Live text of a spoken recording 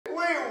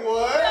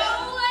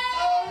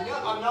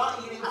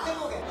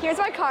Here's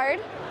my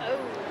card. Oh.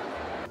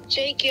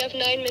 Jake, you have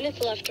 9 minutes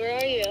left. Where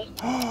are you?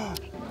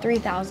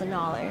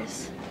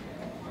 $3,000.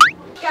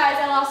 Guys,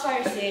 I lost my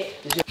receipt.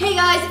 Hey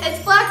guys,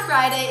 it's Black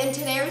Friday and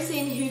today we're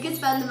seeing who can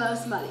spend the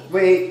most money.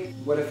 Wait,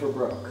 what if we're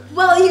broke?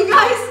 Well, you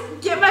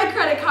guys get my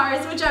credit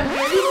cards, which I'm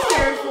really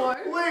scared for.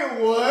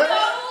 Wait, what?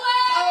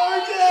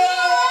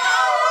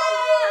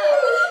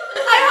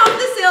 I hope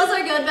the sales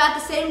are good, but at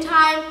the same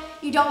time,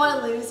 you don't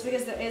want to lose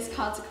because there is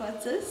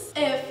consequences.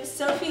 If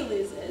Sophie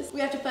loses, we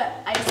have to put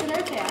ice in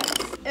her pants.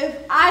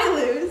 If I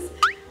lose,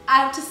 I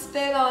have to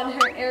spin on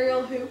her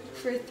aerial hoop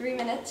for 3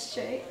 minutes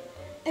straight.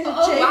 If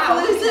Jake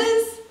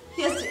loses,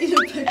 he has to eat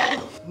a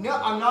pickle. No,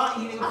 I'm not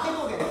eating a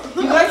pickle again.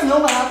 You guys know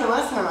what happened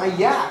last time. I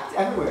yacked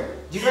everywhere.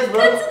 Do you guys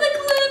really? That's in the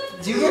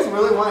clip. Do you guys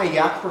really want a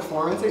yak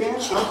performance again?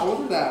 I'm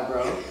over that,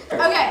 bro.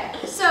 Okay,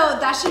 so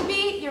that should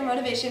be your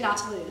motivation not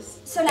to lose.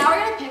 So now we're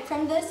gonna pick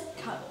from this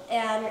cup,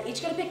 and we're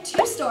each gonna pick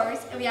 2 stores,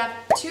 and we have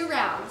 2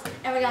 rounds,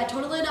 and we gotta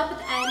total it up at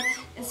the end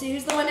and see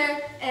who's the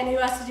winner and who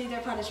has to do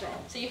their punishment.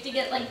 So you have to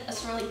get like a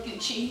store like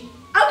Gucci.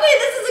 Okay,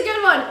 this is a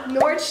good one.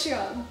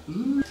 Nordstrom.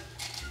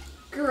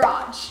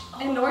 Garage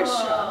and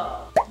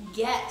Nordstrom.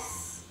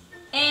 Yes.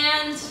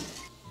 And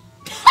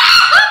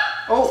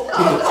Oh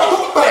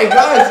my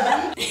gosh.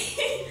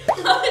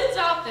 Hot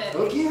Topic.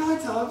 Okay,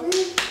 Hot Topic.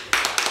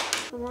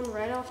 The one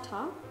right off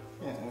top?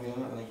 Yeah, I mean,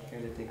 I'm not like here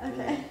to take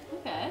Okay.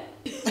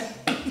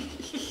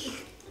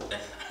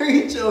 Are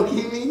you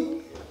joking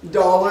me?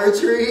 Dollar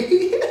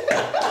Tree?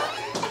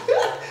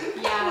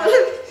 Yeah.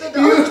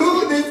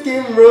 You, this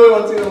game really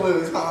wants you to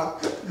lose, huh?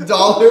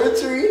 Dollar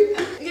Tree?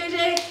 Okay,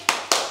 Jake.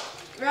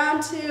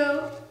 Round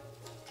 2.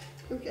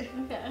 Okay.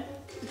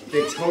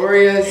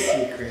 Victoria's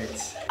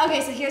Secret.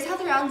 Okay, so here's how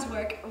the rounds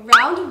work.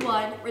 Round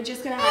 1, we're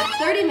just gonna have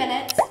 30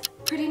 minutes.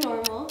 Pretty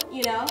normal,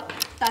 you know?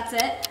 That's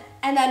it.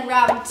 And then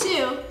round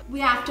 2, we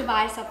have to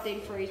buy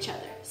something for each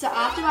other. So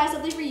I have to buy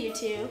something for you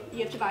 2,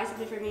 you have to buy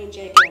something for me and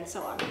Jake, and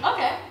so on.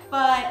 Okay.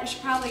 But we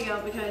should probably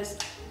go because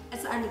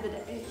it's the end of the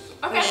day.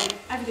 Okay. And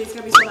everything's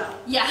gonna be sold out.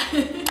 Yeah.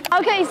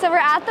 Okay, so we're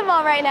at the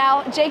mall right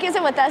now. Jake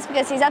isn't with us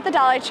because he's at the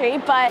Dollar Tree,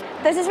 but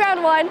this is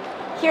round 1.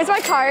 Here's my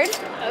card.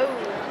 Oh.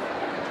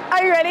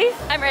 Are you ready?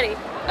 I'm ready.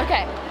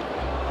 Okay.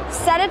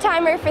 Set a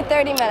timer for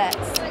 30 minutes.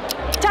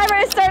 Timer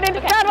is started.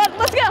 Okay. Round 1,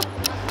 let's go.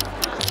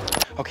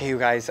 Okay, you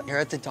guys, here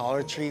at the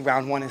Dollar Tree,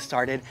 round 1 has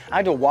started. I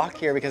had to walk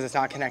here because it's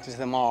not connected to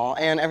the mall,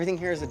 and everything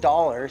here is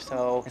 $1,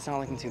 so it's not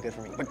looking too good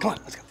for me. But come on,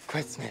 let's go.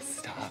 Christmas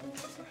stuff.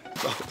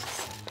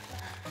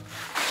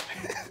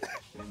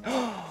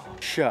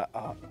 Shut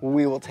up.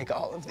 We will take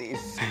all of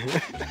these. I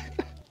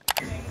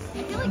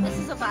feel like this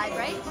is a vibe,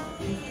 right?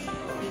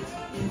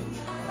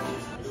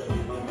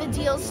 The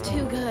deal's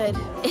too good.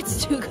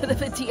 It's too good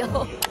of a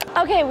deal.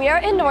 Okay, we are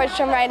in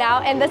Nordstrom right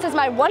now, and this is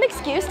my one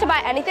excuse to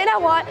buy anything I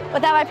want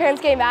without my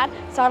parents getting mad,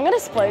 so I'm gonna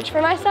splurge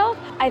for myself.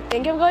 I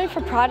think I'm going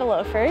for Prada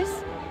loafers,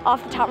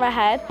 off the top of my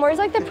head. Where's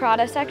like the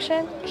Prada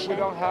section? We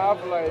don't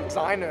have like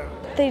designer.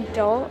 They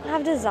don't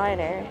have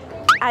designer.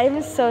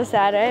 I'm so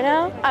sad right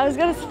now. I was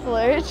gonna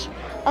splurge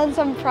on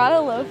some Prada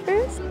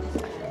loafers.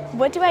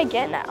 What do I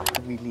get now?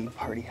 We need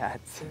party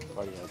hats.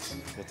 Party hats,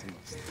 what's a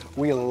must?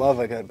 We love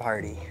a good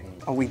party.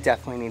 Oh, we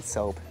definitely need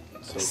soap.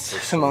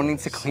 Symonne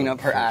needs to clean up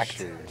her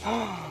act.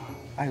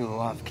 I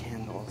love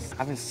candles.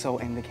 I've been so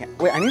into candles.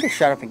 Wait, I need to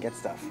shut up and get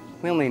stuff.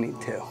 We only need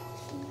 2.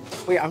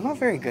 Wait, I'm not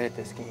very good at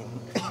this game.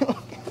 It's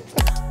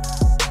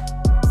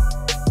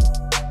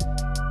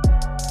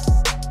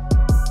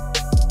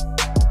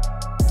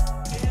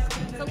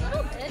a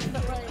little bit,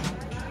 but like,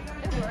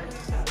 it works.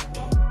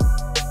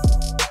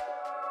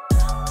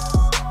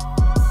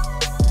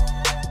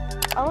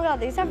 Oh my god,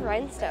 these have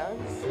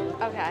rhinestones.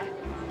 Okay,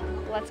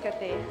 let's get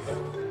these.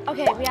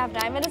 Okay, we have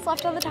 9 minutes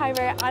left on the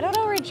timer. I don't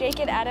know where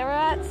Jake and Anna are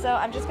at, so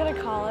I'm just gonna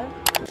call him.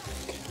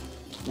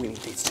 We need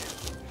these 2.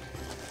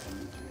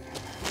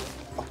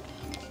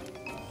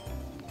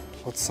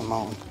 What's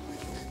Symonne?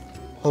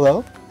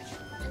 Hello?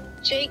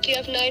 Jake, you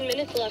have 9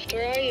 minutes left.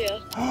 Where are you?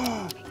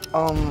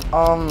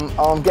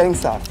 Getting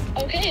stuff.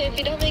 Okay, if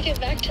you don't make it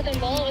back to the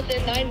mall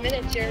within 9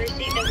 minutes, your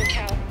receipt doesn't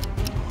count.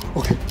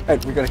 Okay,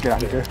 Ed, we gotta get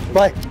out of here.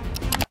 Bye.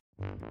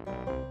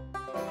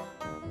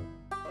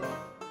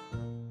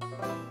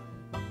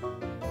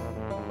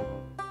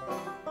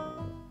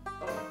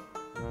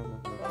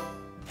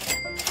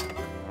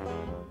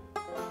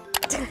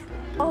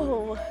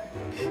 Oh.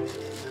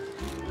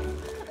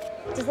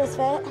 Does this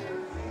fit?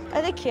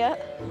 Are they cute?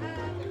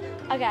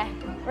 Okay,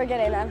 we're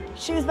getting them.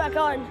 Shoes back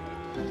on.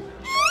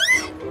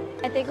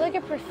 I think like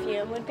a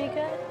perfume would be good.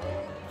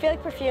 I feel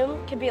like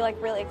perfume can be like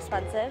really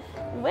expensive.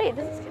 Wait,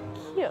 this is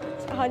cute.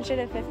 It's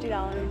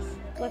 $150.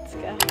 Let's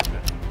go.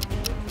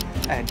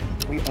 Ed,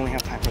 we only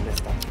have time for this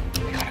stuff.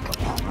 We gotta go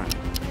now.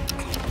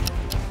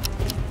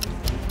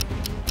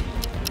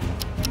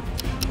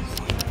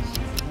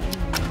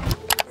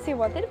 See,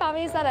 one thing about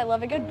me is that I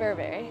love a good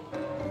Burberry. I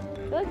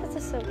feel like this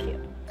is so cute.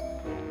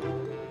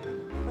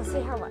 Let's see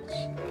how much.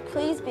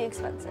 Please be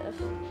expensive.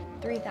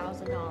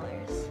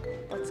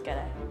 $3,000. Let's get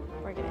it.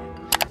 We're getting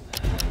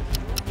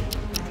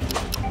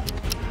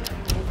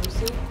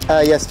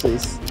it. Yes,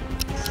 please.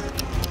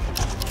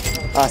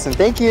 Awesome,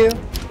 thank you.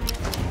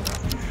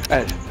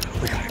 Ed,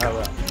 we gotta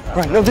go.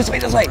 Run, no, this way.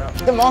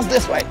 The mall's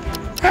this way.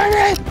 Run,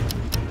 Ed.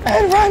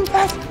 Ed, run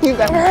fast. You've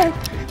never run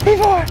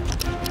before.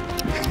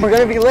 We're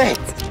gonna be late.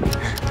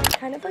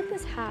 Kind of like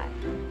this hat.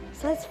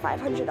 So that's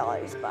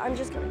 $500, but I'm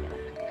just gonna get it.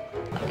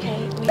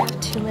 Okay, we have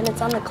 2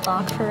 minutes on the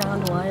clock for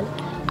round 1.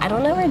 I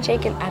don't know where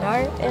Jake and Ed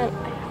are, and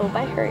I hope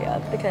I hurry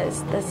up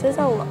because this is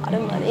a lot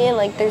of money, and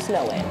like, there's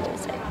no way I'm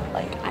losing.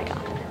 Like, I got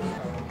it.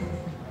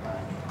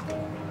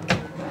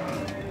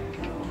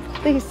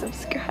 Please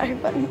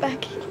subscribe, I'm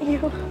begging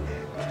you.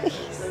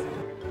 Please.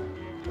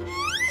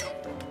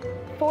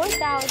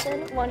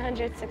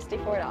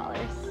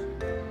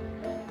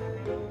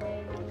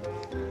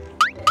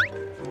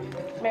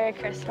 $4,164. Merry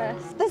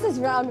Christmas. This is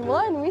round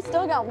 1. We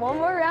still got one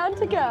more round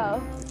to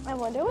go. I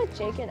wonder what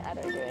Jake and Ed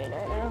are doing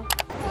right now.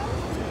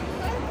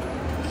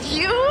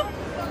 You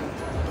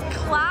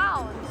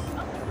clowns.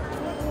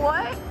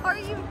 What are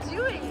you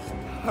doing?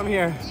 I'm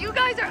here. You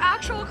guys are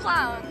actual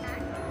clowns.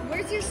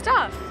 Where's your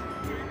stuff?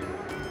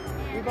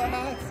 We bought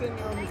hats and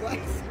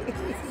glasses.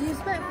 You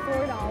spent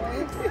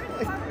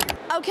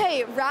 $4.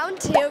 Okay, round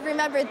 2.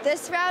 Remember,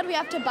 this round we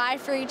have to buy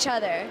for each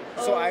other.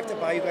 So I have to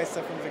buy you guys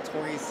stuff from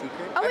Victoria's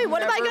Secret? Oh wait, I've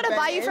what am I never gonna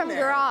buy been you in from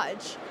there.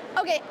 Garage?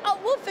 Okay,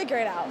 we'll figure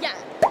it out. Yeah.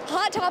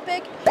 Hot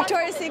Topic,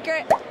 Victoria's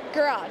Secret,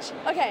 Garage.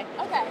 Okay.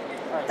 Okay.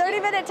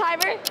 30-minute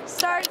timer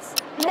starts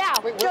now.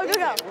 Wait, Go, what go, is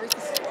go. it? Where's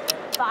the store?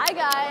 Bye,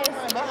 guys.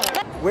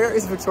 Where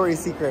is Victoria's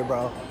Secret,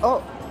 bro?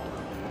 Oh.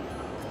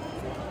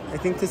 I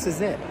think this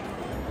is it.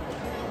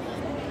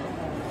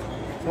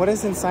 What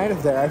is inside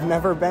of there? I've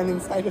never been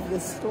inside of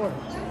this store.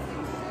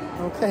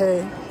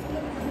 Okay.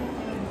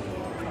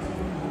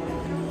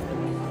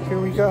 Here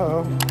we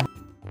go.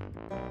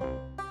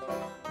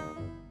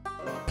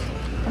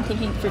 I'm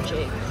thinking for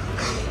Jake.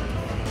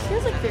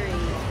 Feels like very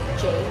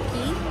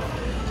Jake-y.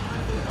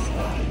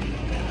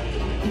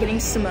 I'm getting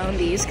Symonne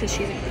these because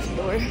she's a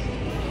Gryffindor.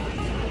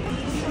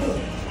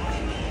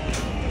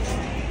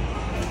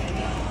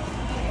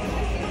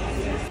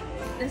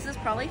 This is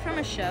probably from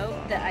a show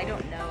that I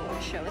don't know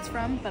what show it's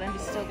from, but I'm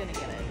still gonna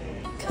get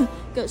it.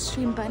 Go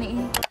Stream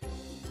Bunny.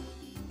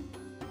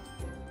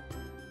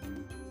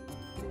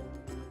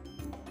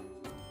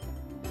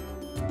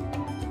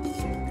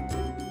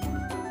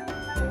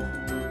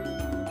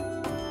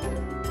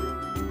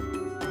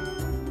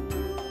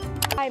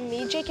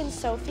 Me, Jake, and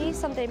Sophie,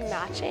 something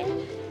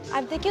matching.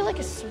 I'm thinking like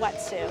a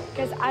sweatsuit,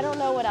 because I don't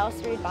know what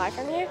else we'd buy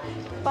from here,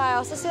 but I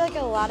also see like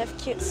a lot of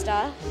cute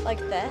stuff, like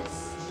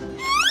this.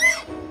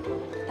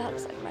 That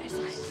looks like my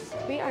size.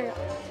 We are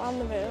on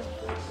the move.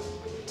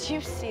 Do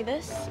you see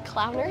this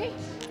clownery?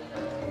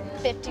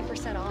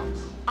 50% off.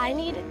 I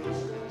need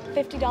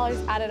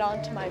 $50 added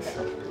on to my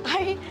bill.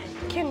 I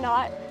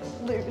cannot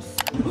lose.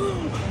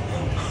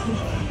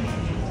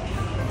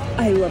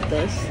 I love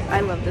this. I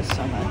love this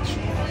so much.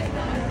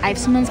 I have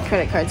someone's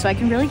credit card, so I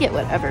can really get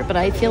whatever, but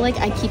I feel like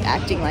I keep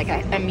acting like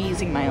I'm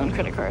using my own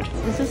credit card.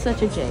 This is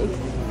such a Jake.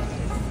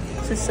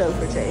 This is so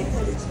for Jake.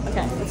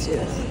 Okay, let's do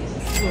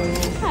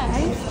this.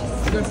 Hi.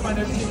 You guys find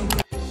everything?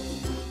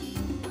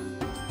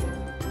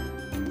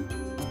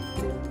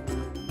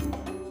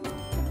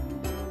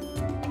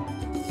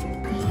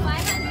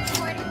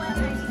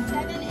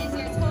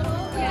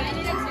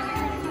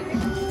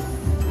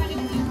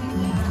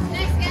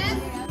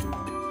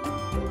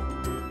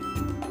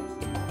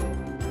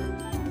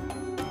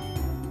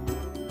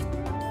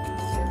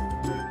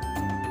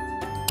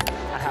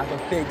 I have a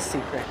big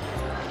secret.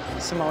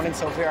 Symonne and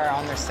Sofie are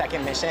on their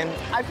second mission.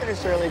 I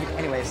finished early.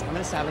 Anyways, I'm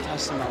gonna sabotage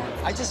Symonne.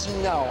 I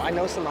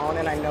know Symonne,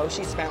 and I know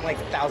she spent like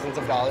thousands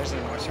of dollars in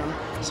Nordstrom,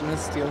 so I'm gonna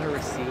steal her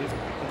receipt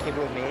and keep it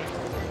with me.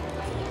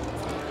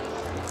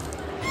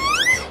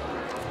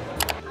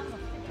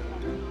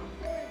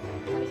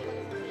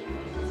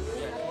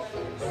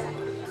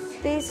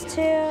 These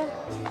two,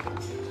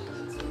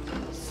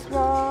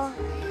 small.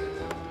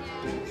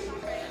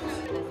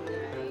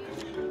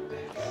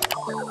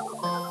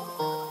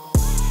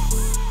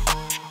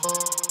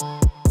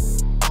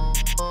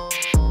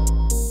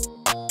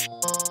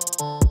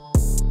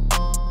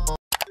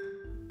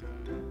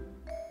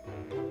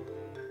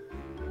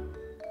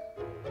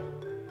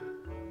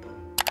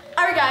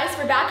 Alright guys,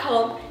 we're back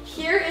home.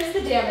 Here is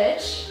the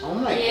damage. Oh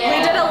my We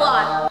did a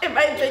lot. My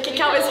bank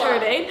account is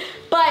hurting.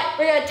 But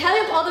we're gonna tally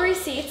up all the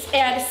receipts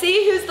and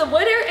see who's the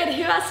winner and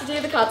who has to do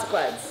the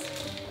consequence.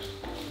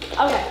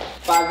 Okay.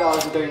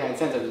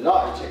 $5.39 at the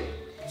Dollar Tree.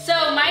 So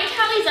my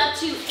tally's up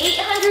to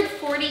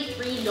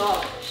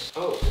 $843.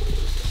 Oh.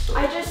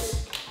 I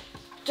just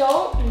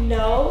don't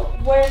know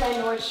where my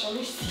Nordstrom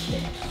receipt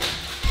is.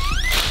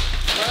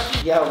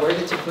 Yeah, where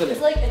did you put It's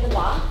it? like in the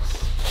box.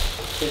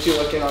 Did you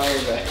look in all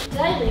your bag? Did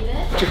I leave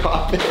it?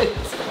 Drop it.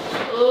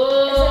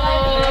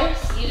 Oh,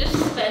 you just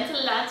spent a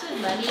lot of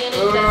money and it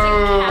doesn't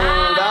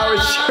count. That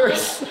was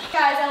yours.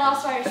 Guys, I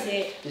lost my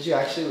receipt. Did you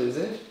actually lose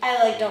it? I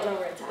like don't know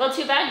where it's at. Well,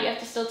 too bad. You have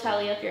to still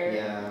tally up your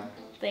Yeah.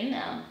 thing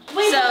now.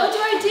 Wait, so, what do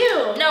I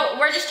do? No,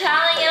 we're just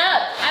tallying it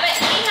up. I'm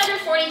at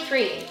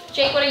 843.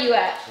 Jake, what are you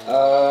at?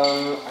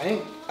 I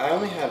think I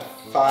only had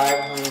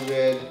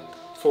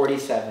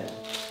 547.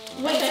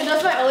 Wait, so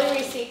does my only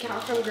receipt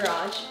count from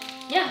garage?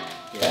 Yeah.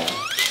 Yeah.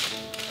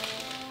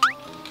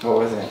 What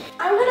was it?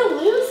 I'm gonna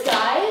lose,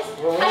 guys.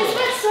 I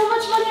spent so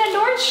much money at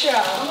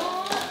Nordstrom.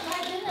 Oh my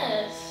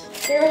goodness.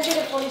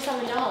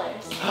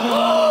 $347.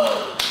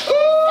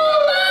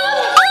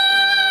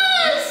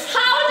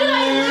 How did I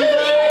lose?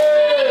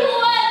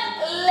 What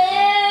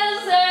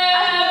loser?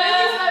 I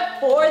literally spent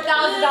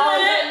 $4,000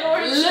 at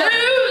Nordstrom.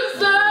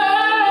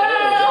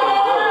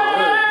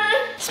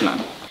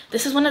 Symonne,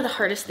 this is one of the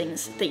hardest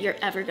things that you're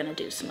ever gonna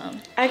do, Symonne.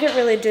 I get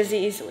really dizzy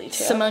easily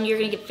too. Symonne, you're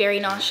gonna get very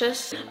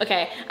nauseous.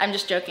 Okay, I'm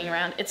just joking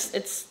around.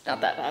 It's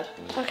not that bad.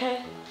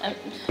 Okay.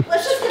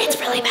 Let's just get It's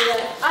this really over bad.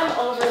 with. I'm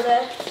over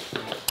this.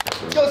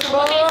 Go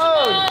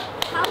Symonne!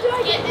 How do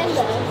I get in this?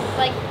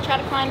 Like, try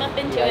to climb up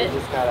into Yeah, it. you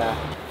just gotta.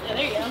 Yeah,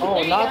 there you go. Oh,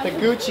 there you not go. the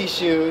Gucci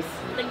shoes.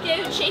 The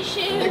Gucci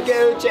shoes. The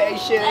Gucci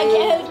shoes.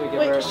 Again. Should we give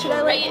Wait, her a should I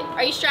shot?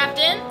 Are you strapped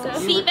in?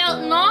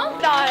 Seatbelt and all?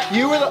 Not.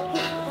 You were the.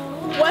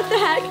 What the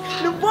heck?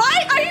 No,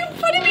 why are you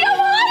putting me up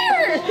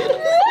higher?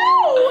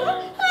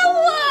 No!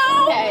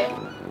 Hello! Okay.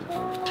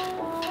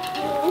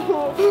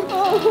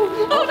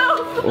 Oh no!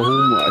 Oh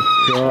my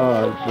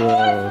god, bro.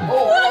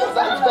 Oh,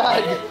 that's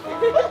bad.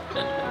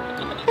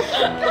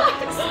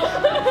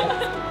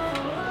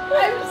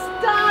 I'm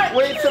stuck!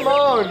 Wait,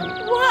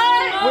 Symonne.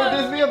 What? Would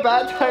this be a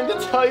bad time to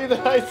tell you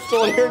that I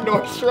stole your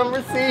Nordstrom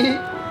receipt?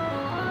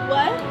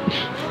 What?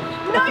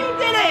 No, you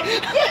didn't!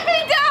 Get me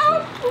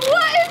down!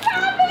 What is